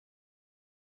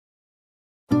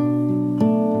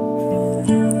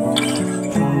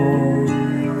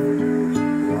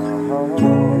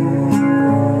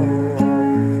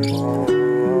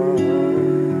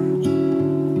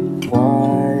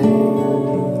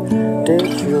Did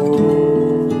you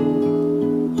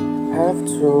have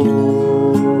to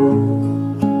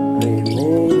leave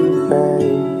me,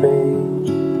 baby?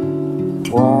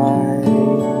 Why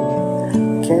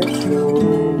can't you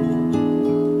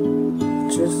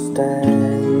just stay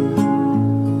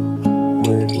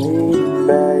with me,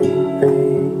 baby?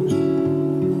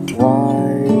 Why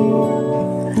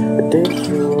did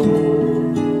you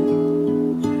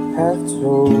have to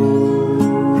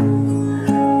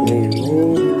leave me,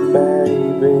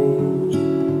 baby?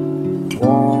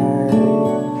 Why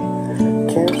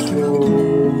can't you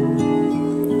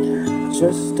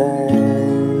just stay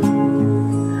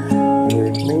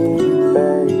with me,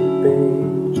 baby?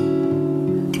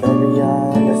 Baby, I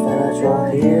understand that you're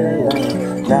healing.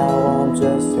 Now I'm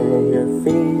just sitting here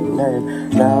feeling.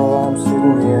 Now I'm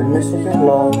sitting here missing your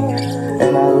love.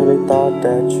 And I really thought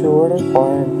that you were the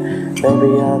one.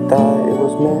 Baby, I thought it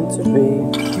was meant to be.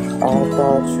 I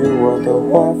thought you were the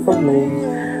one for me.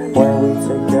 When we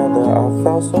together, I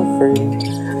felt so free.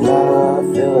 Now I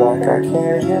feel like I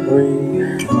can't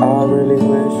breathe. I really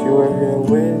wish you were here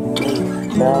with me.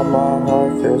 Now my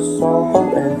heart feels so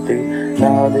empty.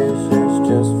 Now this is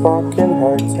just fucking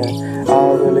hurting. I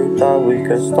really thought we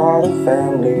could start a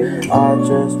family. I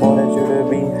just wanted you to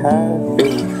be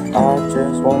happy. I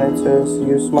just wanted to see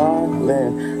you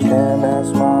smiling. And that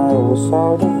smile was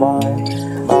so divine.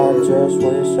 I just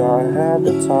wish I had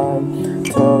the time.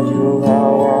 Tell you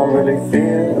how I'm really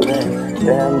feeling.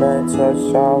 Damn, that touch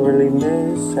I'm really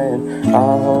missing. I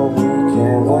hope we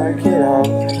can work it out.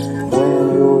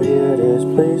 When you hear this,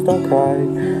 please don't cry.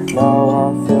 Now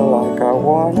I feel like I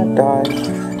wanna die.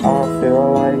 I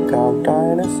feel like I'm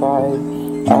dying inside.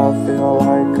 I feel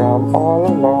like I'm all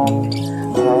alone. I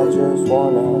just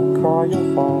wanna call your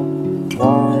phone.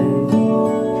 Why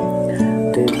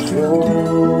did you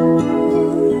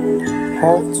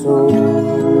have to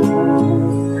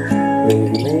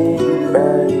leave me,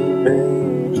 baby?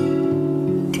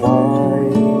 Why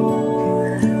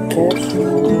can't you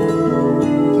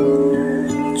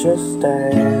just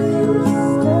stay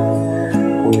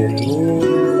with me,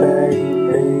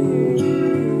 baby?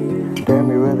 Damn,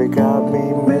 you really got me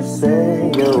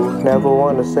missing you. Never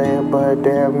wanna say it, but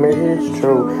damn, it's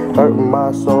true. Hurting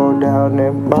my soul down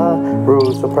in my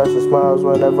roots. Suppressing smiles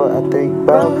whenever I think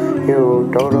about you.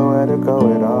 Don't know where to go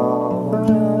at all.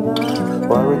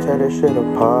 Why we tear this shit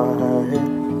apart?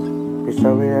 You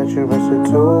tell me that you miss it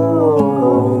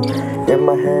too. In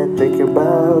my head thinking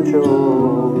about you.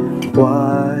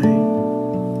 Why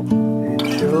did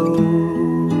you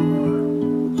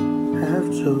have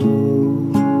to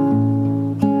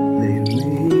leave me,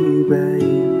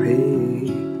 baby?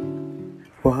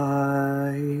 Why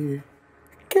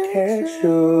can't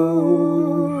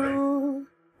you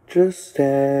just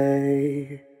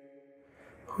stay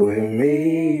with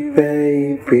me,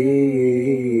 baby?